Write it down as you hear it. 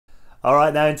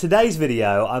Alright, now in today's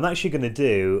video I'm actually going to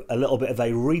do a little bit of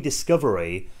a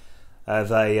rediscovery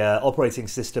of a operating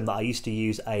system that I used to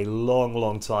use a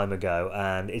long time ago,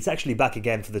 and it's actually back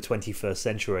again for the 21st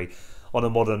century on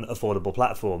a modern affordable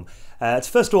platform. To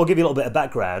first of all give you a little bit of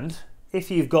background,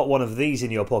 if you've got one of these in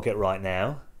your pocket right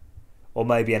now, or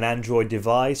maybe an Android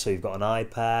device, or you've got an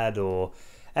iPad or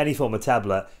any form of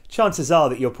tablet, chances are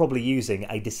that you're probably using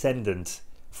a descendant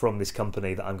from this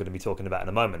company that I'm going to be talking about in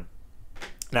a moment.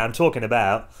 Now I'm talking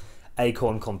about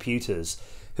Acorn Computers,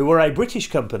 who were a British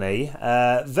company,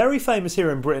 very famous here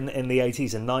in Britain in the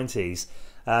 80s and 90s.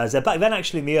 So back then,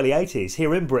 actually in the early 80s,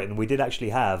 here in Britain we did actually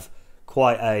have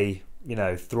quite a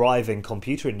thriving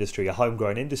computer industry, a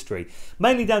homegrown industry,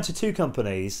 mainly down to two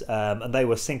companies, and they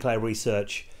were Sinclair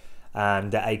Research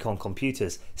and Acorn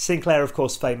Computers. Sinclair, of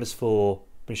course, famous for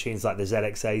machines like the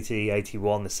ZX80,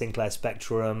 81, the Sinclair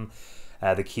Spectrum,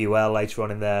 the QL later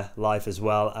on in their life as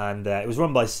well, and it was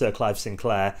run by Sir Clive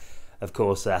Sinclair. Of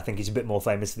course, I think he's a bit more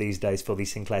famous these days for the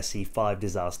Sinclair C5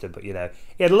 disaster, but he had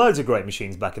loads of great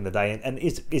machines back in the day, and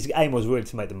his aim was really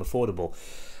to make them affordable.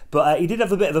 But he did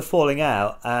have a bit of a falling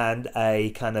out and a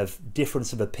kind of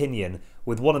difference of opinion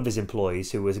with one of his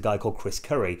employees, who was a guy called Chris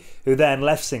Curry, who then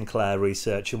left Sinclair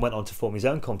Research and went on to form his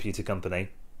own computer company,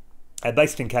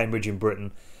 based in Cambridge in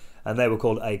Britain, and they were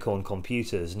called Acorn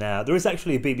Computers. Now, there is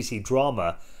actually a BBC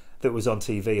drama that was on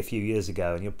TV a few years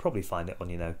ago, and you'll probably find it on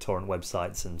torrent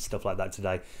websites and stuff like that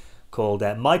today, called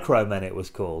Micromen, it was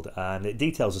called, and it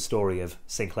details the story of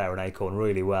Sinclair and Acorn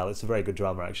really well. It's a very good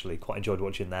drama, actually. Quite enjoyed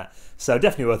watching that, so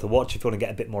definitely worth a watch if you want to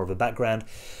get a bit more of a background.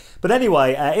 But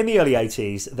anyway, in the early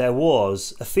 80s there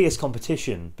was a fierce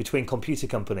competition between computer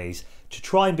companies to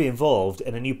try and be involved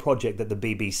in a new project that the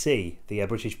BBC, the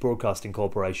British Broadcasting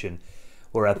Corporation,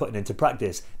 were putting into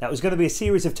practice. Now, it was going to be a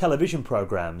series of television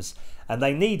programs, and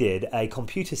they needed a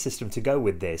computer system to go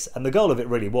with this, and the goal of it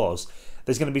really was,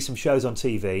 there's going to be some shows on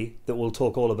TV that will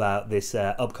talk all about this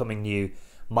upcoming new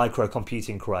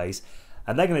microcomputing craze,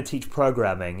 and they're going to teach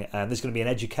programming, and there's going to be an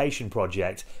education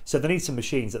project, so they need some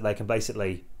machines that they can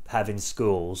basically have in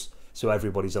schools, so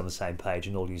everybody's on the same page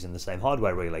and all using the same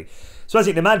hardware, really. So as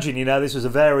you can imagine, this was a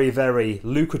very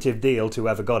lucrative deal to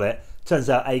whoever got it. Turns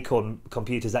out Acorn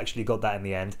Computers actually got that in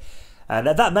the end. And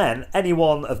that meant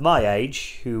anyone of my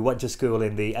age who went to school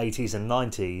in the 80s and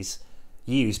 90s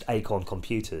used Acorn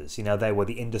Computers. They were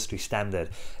the industry standard.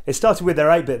 It started with their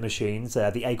 8-bit machines,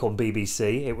 the Acorn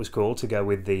BBC, it was called, to go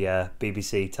with the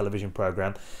BBC television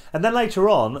programme. And then later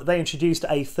on, they introduced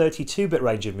a 32-bit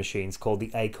range of machines called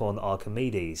the Acorn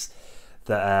Archimedes.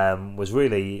 That was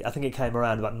really, I think it came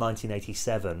around about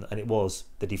 1987, and it was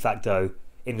the de facto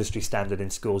industry standard in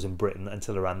schools in Britain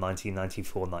until around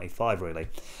 1994-95, really.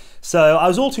 So I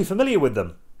was all too familiar with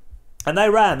them. And they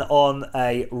ran on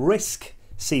a RISC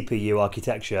CPU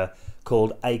architecture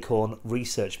called Acorn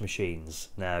Research Machines.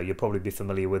 Now, you'll probably be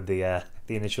familiar with the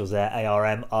initials there,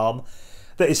 ARM,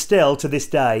 that is still, to this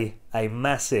day, a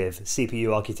massive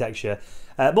CPU architecture.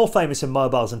 More famous in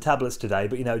mobiles and tablets today,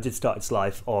 but it did start its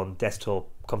life on desktop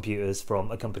computers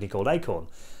from a company called Acorn.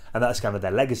 And that's kind of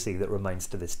their legacy that remains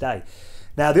to this day.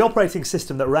 Now, the operating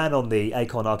system that ran on the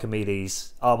Acorn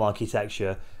Archimedes ARM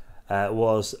architecture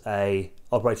was a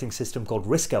operating system called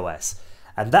RISC OS.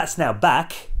 And that's now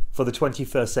back for the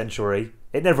 21st century.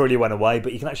 It never really went away,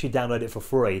 but you can actually download it for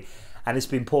free. And it's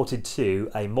been ported to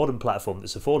a modern platform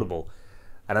that's affordable.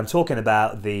 And I'm talking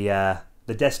about the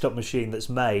desktop machine that's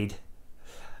made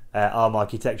ARM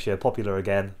architecture popular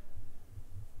again,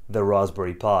 the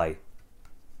Raspberry Pi.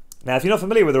 Now, if you're not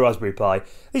familiar with the Raspberry Pi,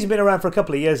 these have been around for a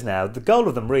couple of years now. The goal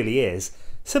of them really is,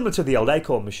 similar to the old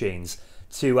Acorn machines,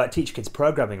 to teach kids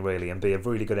programming, really, and be a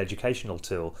really good educational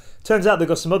tool. Turns out they've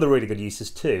got some other really good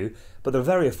uses too, but they're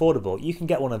very affordable. You can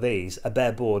get one of these, a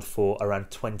bare board, for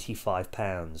around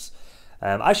 £25.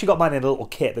 I actually got mine in a little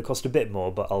kit that cost a bit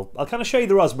more, but I'll kind of show you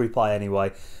the Raspberry Pi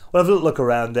anyway. We'll have a little look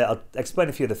around it, I'll explain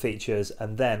a few of the features,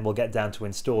 and then we'll get down to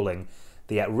installing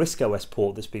the RISC OS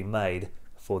port that's been made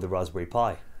for the Raspberry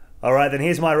Pi. Alright, then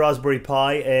here's my Raspberry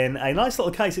Pi in a nice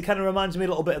little case. It kind of reminds me a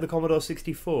little bit of the Commodore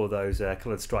 64, those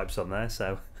coloured stripes on there,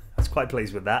 so I was quite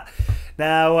pleased with that.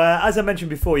 Now, as I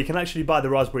mentioned before, you can actually buy the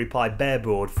Raspberry Pi bare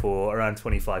board for around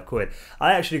 25 quid.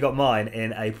 I actually got mine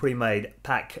in a pre-made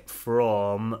pack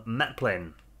from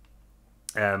Maplin.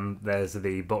 There's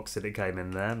the box that it came in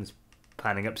there. I'm just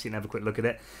panning up so you can have a quick look at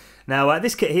it. Now,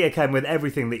 this kit here came with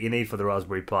everything that you need for the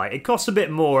Raspberry Pi. It costs a bit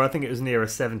more. I think it was near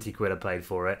 70 quid I paid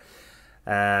for it.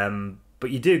 But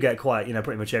you do get quite,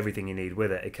 pretty much everything you need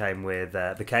with it. It came with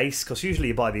the case, because usually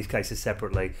you buy these cases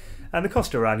separately, and they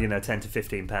cost around, £10 to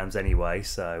 £15 anyway,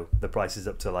 so the price is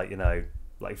up to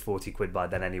like 40 quid by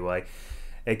then anyway.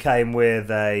 It came with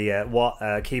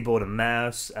a keyboard and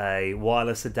mouse, a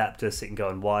wireless adapter so you can go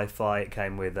on Wi-Fi. It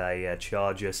came with a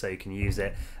charger so you can use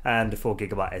it, and a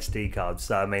 4GB SD card.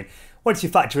 So I mean, once you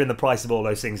factor in the price of all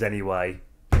those things anyway,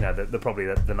 you know, probably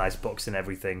the nice box and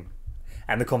everything,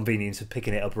 and the convenience of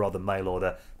picking it up rather than mail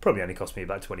order, probably only cost me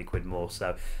about 20 quid more.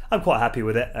 So I'm quite happy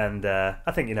with it, and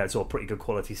I think, you know, it's all pretty good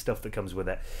quality stuff that comes with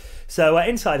it. So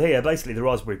inside here, basically the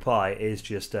Raspberry Pi is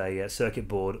just a circuit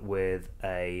board with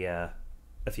a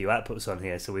few outputs on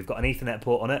here. So we've got an Ethernet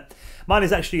port on it. Mine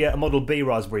is actually a Model B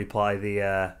Raspberry Pi,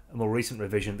 the more recent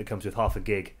revision that comes with 0.5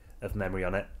 gig of memory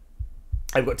on it.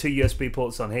 I've got two USB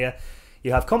ports on here.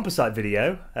 You have composite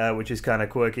video, which is kind of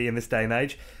quirky in this day and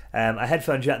age, a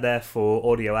headphone jack there for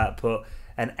audio output,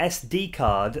 an SD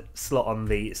card slot on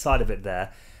the side of it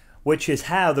there, which is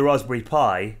how the Raspberry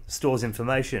Pi stores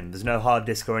information. There's no hard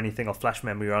disk or anything or flash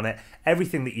memory on it.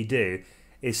 Everything that you do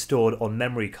is stored on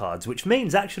memory cards, which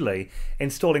means actually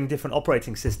installing different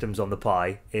operating systems on the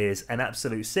Pi is an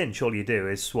absolute cinch. All you do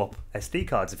is swap SD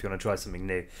cards if you want to try something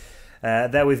new.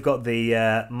 There we've got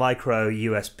the micro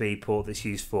USB port that's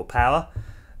used for power,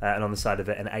 and on the side of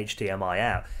it an HDMI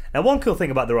out. Now one cool thing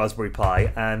about the Raspberry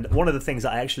Pi, and one of the things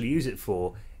that I actually use it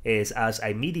for, is as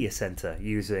a media center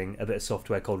using a bit of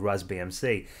software called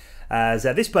RASBMC. As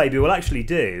this baby will actually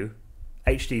do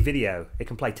HD video. It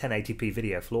can play 1080p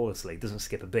video flawlessly. It doesn't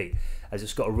skip a beat, as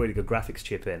it's got a really good graphics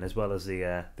chip in, as well as the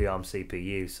ARM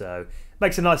CPU. So it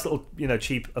makes a nice little, you know,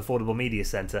 cheap, affordable media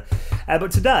center.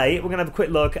 But today we're going to have a quick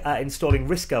look at installing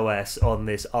RISC OS on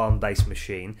this ARM-based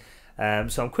machine.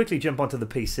 So I'll quickly jump onto the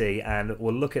PC and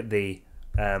we'll look at the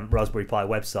Raspberry Pi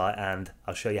website, and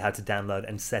I'll show you how to download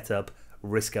and set up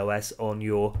RISC OS on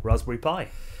your Raspberry Pi.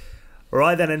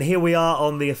 Alright then, and here we are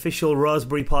on the official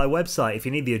Raspberry Pi website. If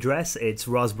you need the address, it's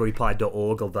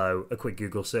raspberrypi.org, although a quick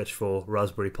Google search for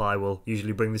Raspberry Pi will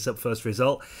usually bring this up first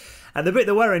result. And the bit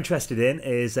that we're interested in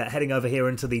is heading over here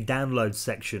into the download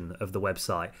section of the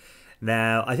website.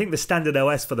 Now, I think the standard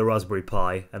OS for the Raspberry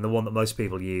Pi, and the one that most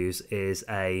people use, is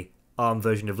a ARM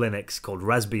version of Linux called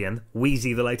Raspbian,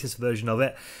 Wheezy, the latest version of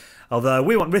it. Although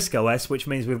we want RISC OS, which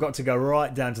means we've got to go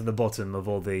right down to the bottom of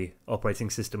all the operating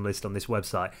system list on this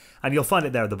website. And you'll find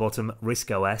it there at the bottom, RISC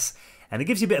OS. And it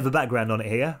gives you a bit of a background on it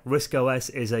here. RISC OS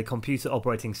is a computer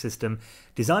operating system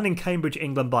designed in Cambridge,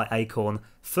 England by Acorn,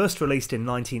 first released in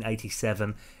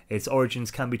 1987. Its origins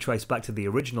can be traced back to the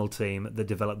original team that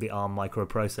developed the ARM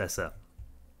microprocessor.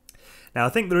 Now, I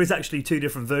think there is actually two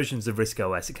different versions of RISC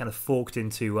OS. It kind of forked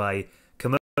into a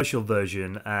commercial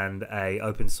version and a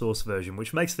open source version,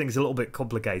 which makes things a little bit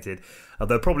complicated,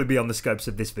 although probably beyond the scopes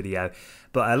of this video.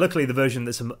 But luckily the version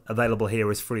that's available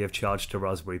here is free of charge to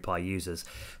Raspberry Pi users.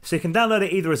 So you can download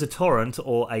it either as a torrent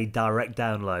or a direct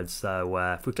download. So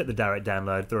if we click the direct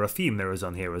download, there are a few mirrors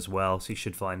on here as well, so you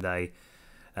should find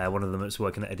one of them that's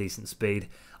working at a decent speed.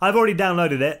 I've already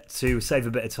downloaded it to save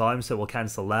a bit of time, so we'll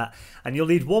cancel that. And you'll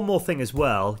need one more thing as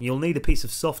well. You'll need a piece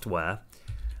of software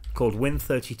called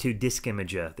Win32 Disk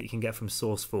Imager that you can get from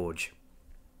SourceForge.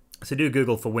 So do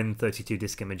Google for Win32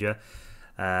 Disk Imager,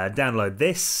 download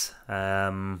this,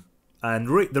 and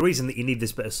the reason that you need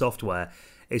this bit of software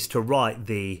is to write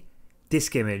the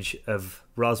disk image of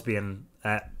RISC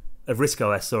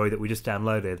OS, that we just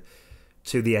downloaded,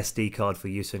 to the SD card for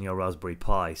use on your Raspberry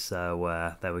Pi.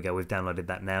 So there we go, we've downloaded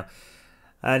that now.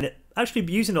 And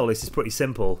actually using all this is pretty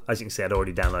simple. As you can see, I'd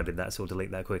already downloaded that, so we'll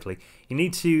delete that quickly. You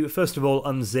need to, first of all,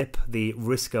 unzip the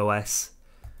RISC OS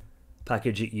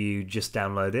package that you just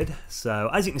downloaded. So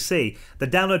as you can see, the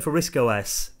download for RISC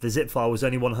OS, the zip file was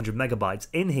only 100 megabytes.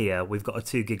 In here, we've got a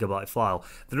 2 gigabyte file.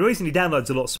 The reason the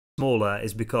download's a lot smaller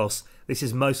is because this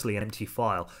is mostly an empty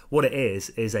file. What it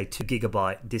is a 2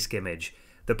 gigabyte disk image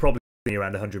that probably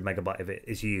around 100 megabyte of it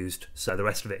is used, so the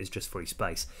rest of it is just free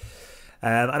space.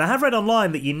 And I have read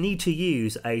online that you need to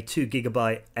use a 2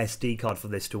 gigabyte SD card for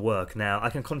this to work. Now,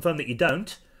 I can confirm that you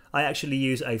don't. I actually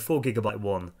use a 4 gigabyte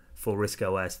one for RISC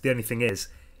OS. The only thing is,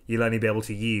 you'll only be able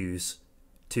to use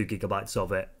 2 gigabytes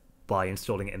of it by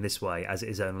installing it in this way, as it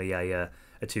is only a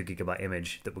 2 gigabyte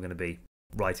image that we're going to be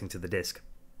writing to the disk,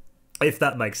 if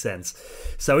that makes sense.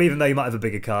 So even though you might have a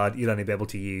bigger card, you'll only be able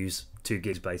to use 2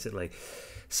 gigs basically.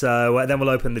 So then we'll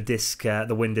open the disk, the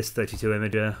Win32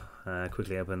 imager.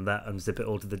 Quickly open that, unzip it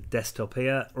all to the desktop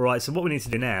here. Right, so what we need to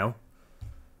do now,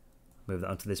 move that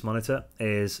onto this monitor,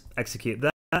 is execute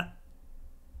that.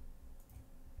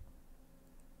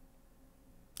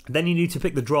 Then you need to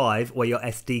pick the drive where your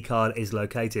SD card is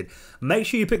located. Make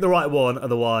sure you pick the right one,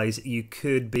 otherwise you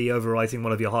could be overwriting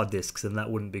one of your hard disks, and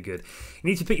that wouldn't be good. You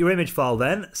need to pick your image file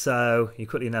then, so you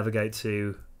quickly navigate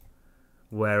to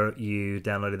where you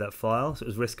downloaded that file. So it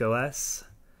was RISC OS.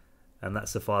 and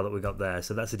that's the file that we got there.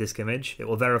 So that's a disk image. It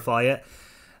will verify it.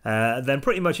 Then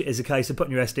pretty much it is a case of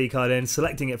putting your SD card in,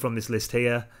 selecting it from this list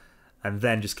here, and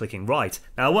then just clicking write.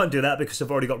 Now I won't do that because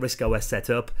I've already got RISC OS set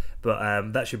up,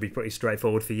 but that should be pretty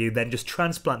straightforward for you. Then just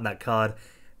transplant that card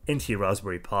into your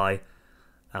Raspberry Pi,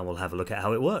 and we'll have a look at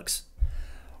how it works.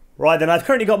 Right, then I've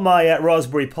currently got my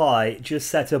Raspberry Pi just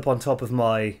set up on top of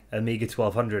my Amiga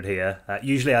 1200 here.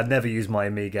 Usually I'd never use my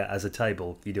Amiga as a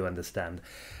table, you do understand.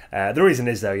 The reason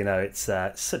is though, you know, it's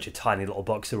such a tiny little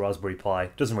box of Raspberry Pi.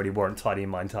 It doesn't really warrant tidying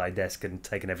my entire desk and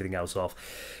taking everything else off.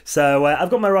 So I've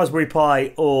got my Raspberry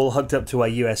Pi all hooked up to a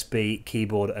USB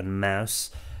keyboard and mouse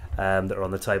that are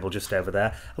on the table just over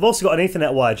there. I've also got an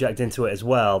Ethernet wire jacked into it as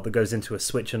well that goes into a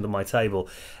switch under my table.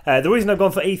 The reason I've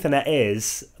gone for Ethernet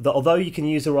is that although you can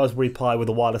use a Raspberry Pi with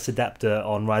a wireless adapter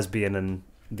on Raspbian and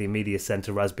the Media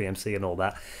Center, RaspBMC and all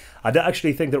that, I don't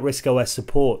actually think that RISC OS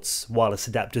supports wireless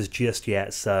adapters just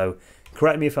yet, so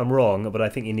correct me if I'm wrong, but I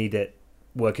think you need it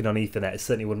working on Ethernet. It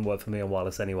certainly wouldn't work for me on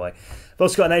wireless anyway. I've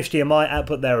also got an HDMI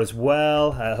output there as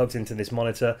well, hooked into this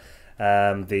monitor.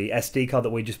 The SD card that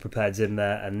we just prepared is in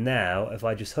there, and now if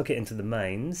I just hook it into the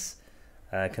mains,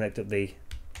 connect up the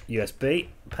USB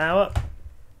power,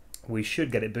 we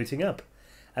should get it booting up.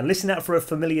 And listen out for a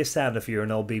familiar sound if you're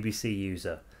an old BBC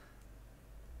user.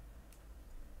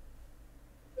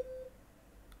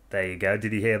 There you go,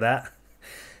 did you hear that?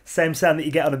 Same sound that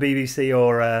you get on a BBC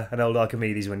or an old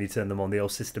Archimedes when you turn them on, the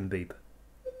old system beep.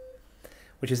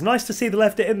 Which is nice to see they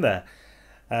left it in there.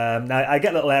 Now, I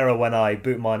get a little error when I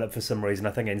boot mine up for some reason.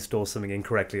 I think I installed something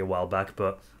incorrectly a while back,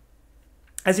 but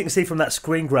as you can see from that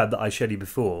screen grab that I showed you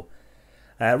before,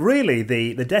 really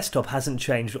the desktop hasn't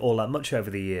changed all that much over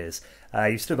the years.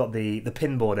 You've still got the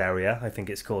pinboard area, I think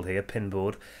it's called here,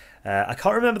 pinboard. I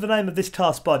can't remember the name of this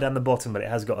taskbar down the bottom, but it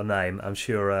has got a name. I'm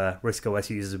sure RISC OS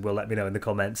users will let me know in the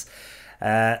comments.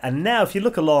 And now if you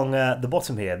look along the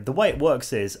bottom here, the way it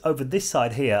works is over this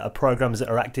side here are programs that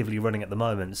are actively running at the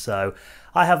moment. So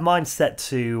I have mine set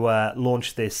to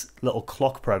launch this little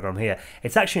clock program here.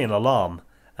 It's actually an alarm,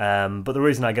 but the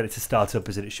reason I get it to start up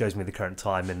is that it shows me the current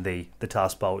time in the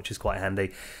taskbar, which is quite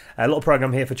handy. A little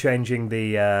program here for changing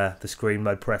the screen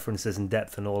mode preferences and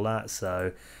depth and all that.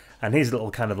 So, and here's a little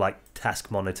kind of like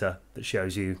task monitor that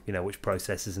shows you, you know, which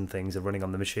processes and things are running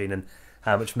on the machine and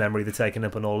how much memory they're taking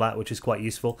up and all that, which is quite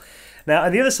useful. Now,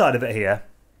 on the other side of it here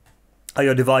are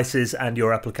your devices and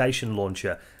your application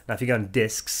launcher. Now, if you go on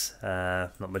disks,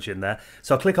 not much in there.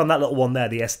 So I'll click on that little one there,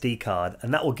 the SD card,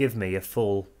 and that will give me a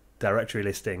full directory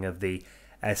listing of the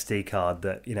SD card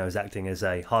that, you know, is acting as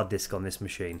a hard disk on this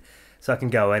machine. So I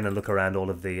can go in and look around all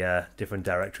of the different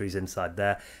directories inside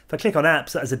there. If I click on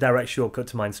apps, that is a direct shortcut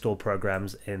to my installed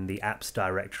programs in the apps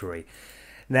directory.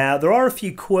 Now, there are a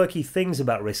few quirky things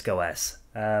about RISC OS,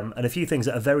 and a few things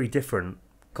that are very different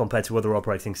compared to other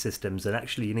operating systems, and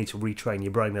actually you need to retrain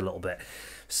your brain a little bit.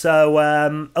 So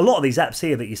a lot of these apps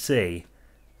here that you see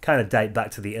kind of date back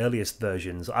to the earliest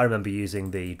versions. I remember using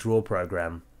the Draw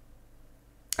program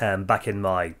back in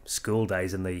my school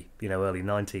days in the early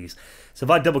 90s. So if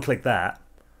I double click that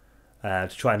to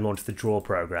try and launch the Draw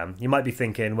program, you might be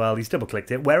thinking, well, he's double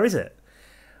clicked it, where is it?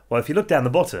 Well, if you look down the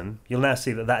bottom, you'll now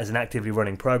see that that is an actively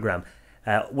running program.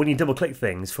 When you double click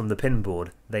things from the pinboard,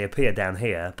 they appear down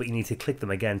here, but you need to click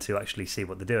them again to actually see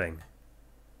what they're doing.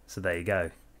 So there you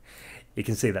go. You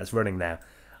can see that's running now.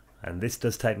 And this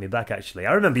does take me back, actually.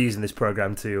 I remember using this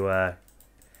program to, I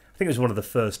think it was one of the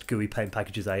first GUI paint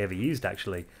packages I ever used,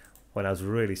 actually, when I was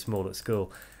really small at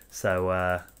school.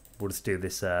 So we'll just do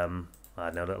this, I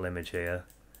don't know, little image here.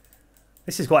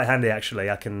 This is quite handy, actually.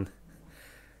 I can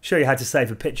show you how to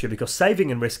save a picture, because saving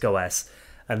in RISC OS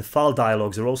and file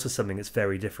dialogues are also something that's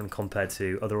very different compared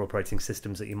to other operating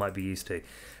systems that you might be used to.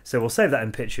 So we'll save that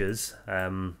in pictures.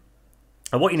 And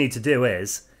what you need to do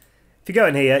is, if you go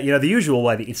in here, the usual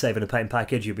way that you'd save in a paint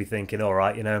package, you'll be thinking, all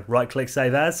right, right-click,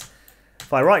 save as.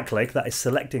 If I right-click, that is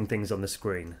selecting things on the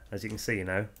screen. As you can see,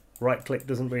 right-click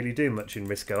doesn't really do much in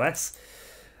RISC OS.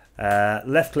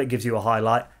 Left-click gives you a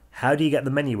highlight. How do you get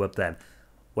the menu up then?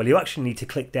 Well, you actually need to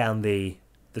click down the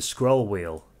scroll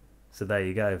wheel. So there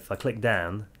you go. If I click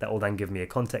down, that will then give me a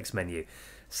context menu.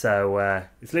 So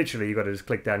it's literally, you've got to just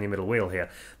click down your middle wheel here.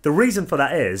 The reason for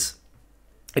that is,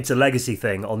 it's a legacy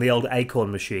thing. On the old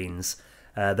Acorn machines,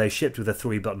 they shipped with a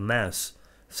 3-button mouse.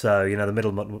 So, the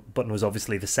middle button was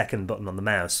obviously the second button on the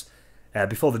mouse.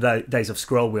 Before the days of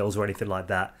scroll wheels or anything like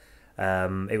that,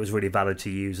 it was really valid to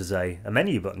use as a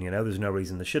menu button, there's no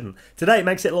reason they shouldn't. Today it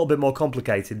makes it a little bit more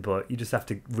complicated, but you just have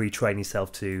to retrain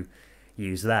yourself to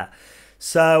use that.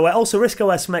 So also RISC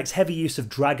OS makes heavy use of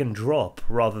drag and drop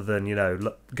rather than,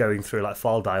 going through like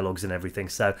file dialogues and everything.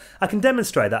 So I can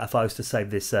demonstrate that if I was to save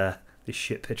this this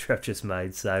shit picture I've just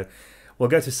made. So we'll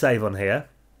go to save on here,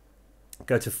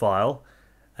 go to file,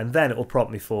 and then it will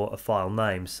prompt me for a file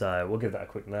name. So we'll give that a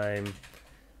quick name.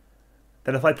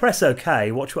 Then if I press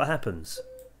OK, watch what happens.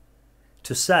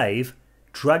 To save,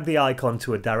 drag the icon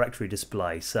to a directory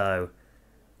display. So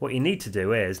what you need to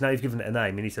do is, now you've given it a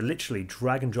name, you need to literally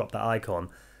drag and drop that icon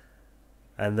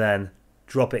and then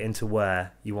drop it into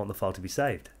where you want the file to be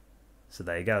saved. So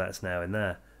there you go, that's now in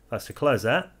there. If I was to close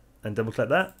that and double click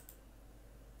that,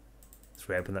 let's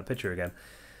reopen that picture again.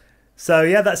 So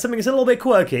yeah, that's something that's a little bit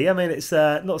quirky. I mean, it's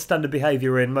not standard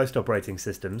behavior in most operating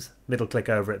systems. Middle click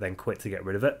over it, then quit to get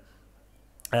rid of it.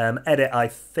 Edit, I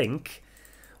think,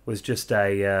 was just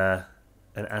an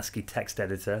ASCII text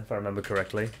editor, if I remember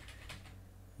correctly.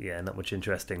 Yeah, not much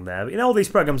interesting there. But, you know, all these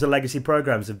programs are legacy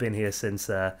programs, have been here since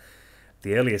the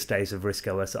earliest days of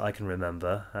RISC OS that I can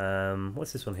remember.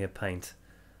 What's this one here? Paint.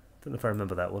 Don't know if I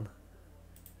remember that one.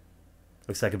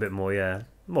 Looks like a bit more, yeah,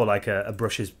 more like a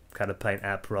brushes kind of paint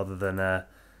app rather than the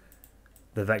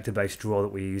vector-based draw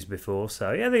that we used before.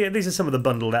 So yeah, these are some of the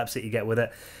bundled apps that you get with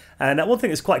it. And one thing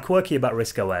that's quite quirky about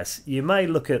RISC OS, you may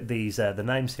look at these the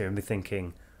names here and be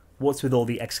thinking, what's with all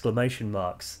the exclamation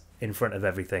marks in front of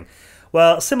everything?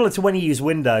 Well, similar to when you use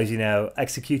Windows, you know,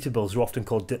 executables are often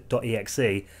called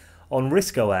 .exe. On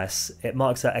RISC OS, it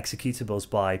marks out executables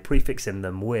by prefixing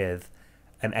them with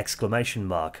an exclamation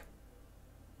mark.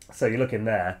 So you look in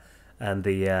there, and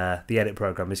the edit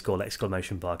program is called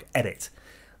exclamation mark edit.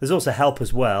 There's also help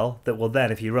as well that will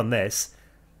then, if you run this,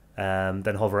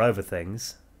 then hover over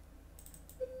things.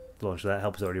 Launch that,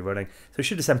 help is already running. So it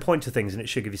should just then point to things and it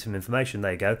should give you some information.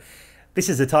 There you go. This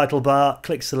is the title bar.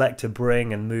 Click select to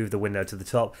bring and move the window to the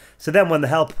top. So then when the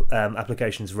help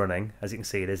application is running, as you can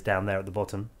see it is down there at the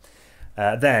bottom,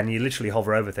 then you literally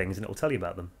hover over things and it will tell you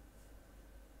about them.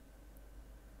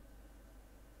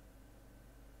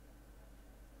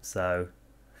 So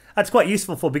that's quite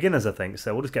useful for beginners, I think.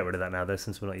 So we'll just get rid of that now, though,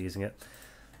 since we're not using it.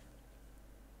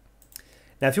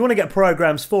 Now, if you want to get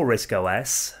programs for RISC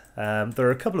OS, there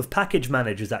are a couple of package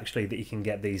managers, actually, that you can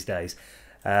get these days.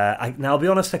 Now, I'll be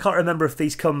honest, I can't remember if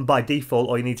these come by default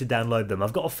or you need to download them.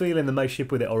 I've got a feeling they may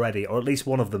ship with it already, or at least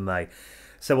one of them may.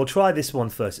 So we'll try this one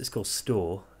first. It's called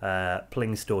Store,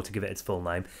 Pling Store to give it its full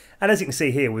name. And as you can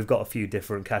see here, we've got a few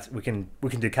different we can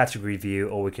do category view,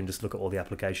 or we can just look at all the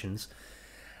applications.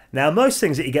 Now, most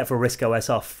things that you get for RISC OS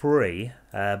are free,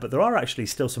 but there are actually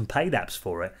still some paid apps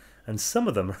for it, and some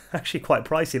of them are actually quite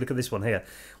pricey. Look at this one here.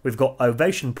 We've got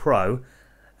Ovation Pro,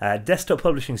 desktop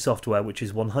publishing software, which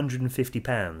is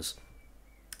 £150.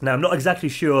 Now, I'm not exactly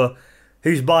sure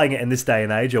who's buying it in this day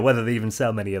and age, or whether they even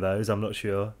sell many of those. I'm not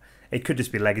sure. It could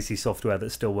just be legacy software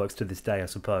that still works to this day, I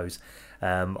suppose.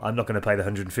 I'm not going to pay the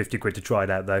 150 quid to try it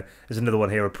out, though. There's another one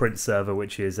here, a print server,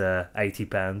 which is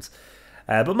 £80.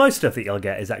 But most stuff that you'll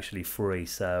get is actually free,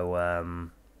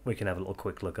 so we can have a little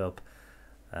quick look up.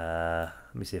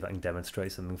 Let me see if I can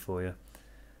demonstrate something for you.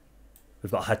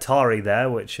 We've got Hatari there,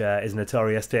 which is an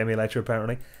Atari ST emulator,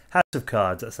 apparently. House of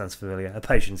Cards, that sounds familiar. A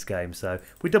patience game, so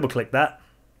if we double-click that.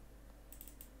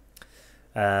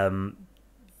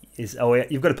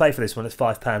 You've got to pay for this one, it's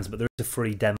 £5, but there is a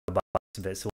free demo by the looks of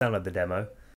it, so we'll download the demo.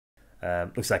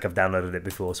 Looks like I've downloaded it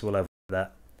before, so we'll override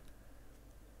that.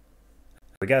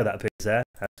 There we go, that appears there.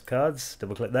 House of Cards,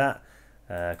 double click that,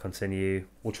 continue.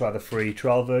 We'll try the free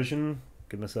trial version,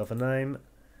 give myself a name,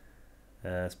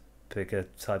 let's pick a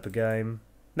type of game.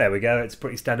 There we go, it's a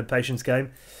pretty standard patience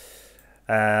game.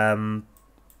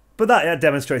 But that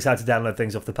demonstrates how to download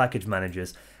things off the package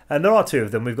managers. And there are two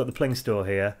of them. We've got the Pling Store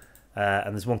here,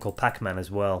 and there's one called Pac-Man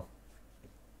as well,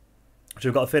 which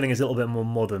I've got a feeling is a little bit more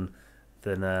modern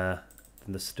than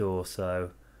the store,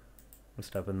 so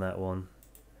let's open that one.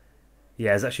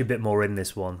 Yeah, there's actually a bit more in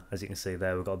this one, as you can see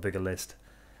there. We've got a bigger list.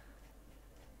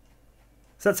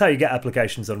 So that's how you get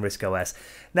applications on RISC OS.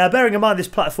 Now, bearing in mind this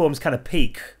platform's kind of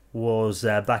peak was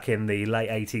back in the late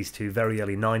 80s to very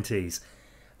early 90s.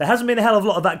 There hasn't been a hell of a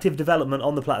lot of active development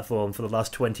on the platform for the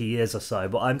last 20 years or so,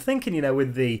 but I'm thinking, you know,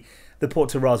 with the port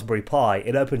to Raspberry Pi,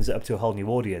 it opens it up to a whole new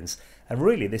audience. And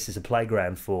really, this is a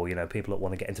playground for, you know, people that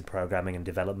want to get into programming and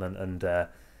development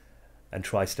and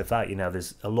try stuff out. You know,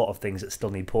 there's a lot of things that still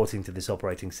need porting to this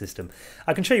operating system.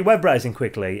 I can show you web browsing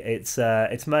quickly. Its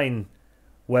main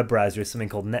web browser is something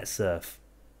called NetSurf.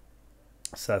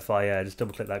 So if I just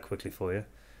double click that quickly for you.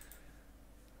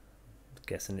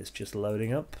 Guessing it's just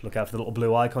loading up. Look out for the little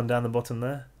blue icon down the bottom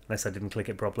there, unless I didn't click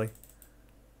it properly.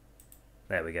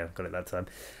 There we go, got it that time.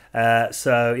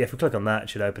 So yeah, if we click on that, it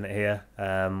should open it here. We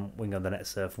can go on the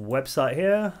NetSurf website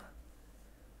here.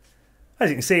 As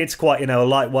you can see, it's quite, you know, a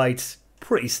lightweight,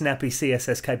 pretty snappy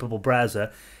CSS capable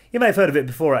browser. You may have heard of it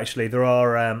before, actually. There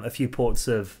are a few ports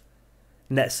of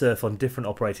NetSurf on different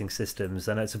operating systems.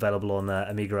 I know it's available on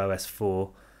Amiga OS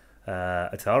 4,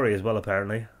 Atari as well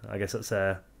apparently. I guess that's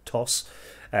TOS,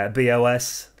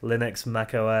 BOS, Linux,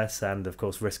 Mac OS, and of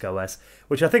course RISC OS,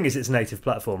 which I think is its native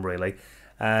platform really.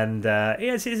 And yeah,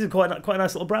 it's quite a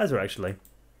nice little browser actually.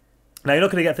 Now you're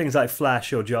not going to get things like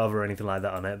Flash or Java or anything like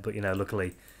that on it, but you know,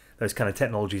 luckily those kind of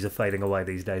technologies are fading away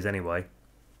these days anyway.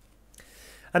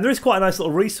 And there is quite a nice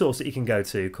little resource that you can go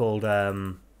to called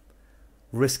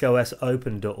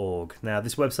riscosopen.org. Now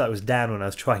this website was down when I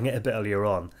was trying it a bit earlier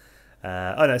on.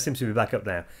 Oh no, it seems to be back up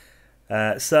now.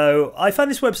 So I found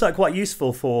this website quite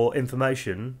useful for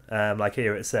information. Like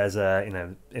here it says, you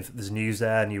know, if there's news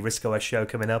there, a new RISC OS show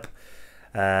coming up.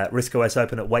 RISC OS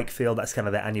Open at Wakefield, that's kind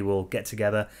of their annual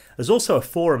get-together. There's also a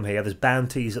forum here, there's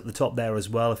bounties at the top there as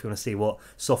well, if you want to see what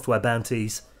software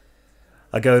bounties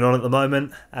are going on at the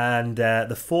moment. And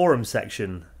the forum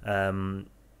section,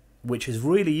 which is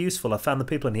really useful. I found the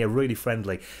people in here really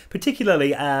friendly,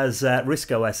 particularly as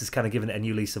RISC OS has kind of given it a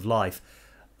new lease of life.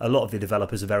 A lot of the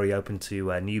developers are very open to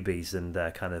newbies and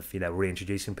kind of, you know,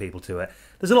 reintroducing people to it.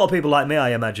 There's a lot of people like me,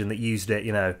 I imagine, that used it,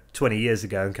 you know, 20 years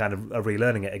ago and kind of are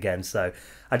relearning it again. So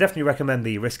I definitely recommend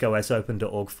the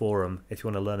riscosopen.org forum if you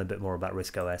want to learn a bit more about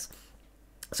RISC OS.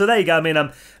 So there you go. I mean,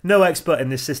 I'm no expert in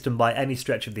this system by any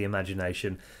stretch of the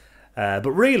imagination, but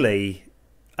really,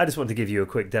 I just want to give you a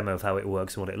quick demo of how it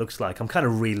works and what it looks like. I'm kind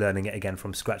of relearning it again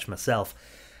from scratch myself.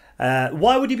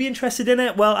 Why would you be interested in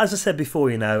it? Well, as I said before,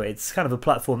 you know, it's kind of a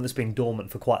platform that's been dormant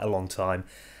for quite a long time.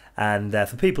 And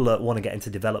for people that want to get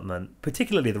into development,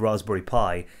 particularly the Raspberry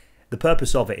Pi, the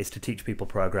purpose of it is to teach people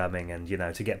programming and, you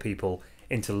know, to get people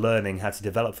into learning how to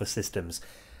develop for systems.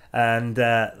 And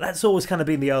that's always kind of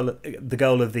been the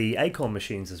goal of the Acorn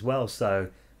machines as well. So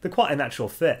they're quite a natural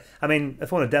fit. I mean,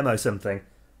 if I want to demo something,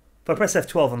 if I press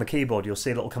F12 on the keyboard, you'll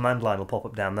see a little command line will pop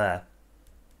up down there.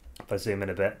 If I zoom in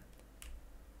a bit.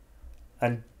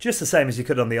 And just the same as you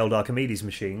could on the old Archimedes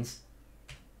machines,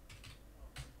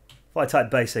 if I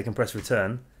type basic and press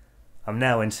return, I'm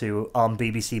now into ARM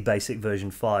BBC Basic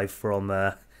version 5 from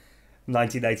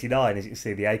 1989. As you can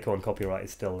see, the Acorn copyright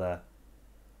is still there.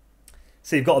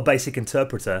 So you've got a basic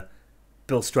interpreter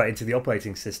built straight into the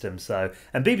operating system. So,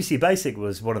 and BBC Basic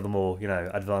was one of the more, you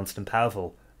know, advanced and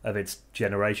powerful of its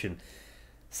generation.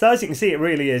 So as you can see, it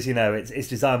really is, you know, it's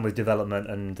designed with development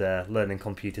and learning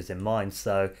computers in mind.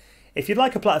 So if you'd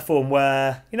like a platform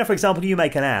where, you know, for example, you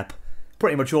make an app,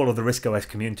 pretty much all of the RISC OS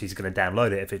community is going to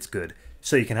download it if it's good,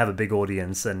 so you can have a big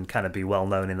audience and kind of be well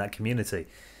known in that community.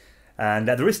 And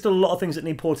there is still a lot of things that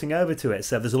need porting over to it,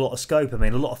 so there's a lot of scope. I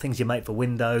mean, a lot of things you make for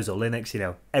Windows or Linux, you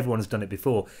know, everyone has done it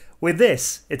before. With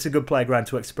this, it's a good playground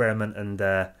to experiment and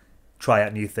try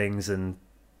out new things and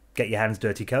get your hands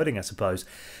dirty coding, I suppose.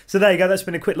 So there you go, that's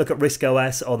been a quick look at RISC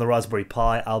OS on the Raspberry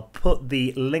Pi. I'll put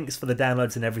the links for the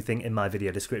downloads and everything in my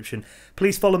video description.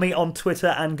 Please follow me on Twitter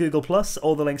and Google+,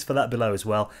 all the links for that below as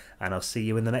well, and I'll see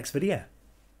you in the next video.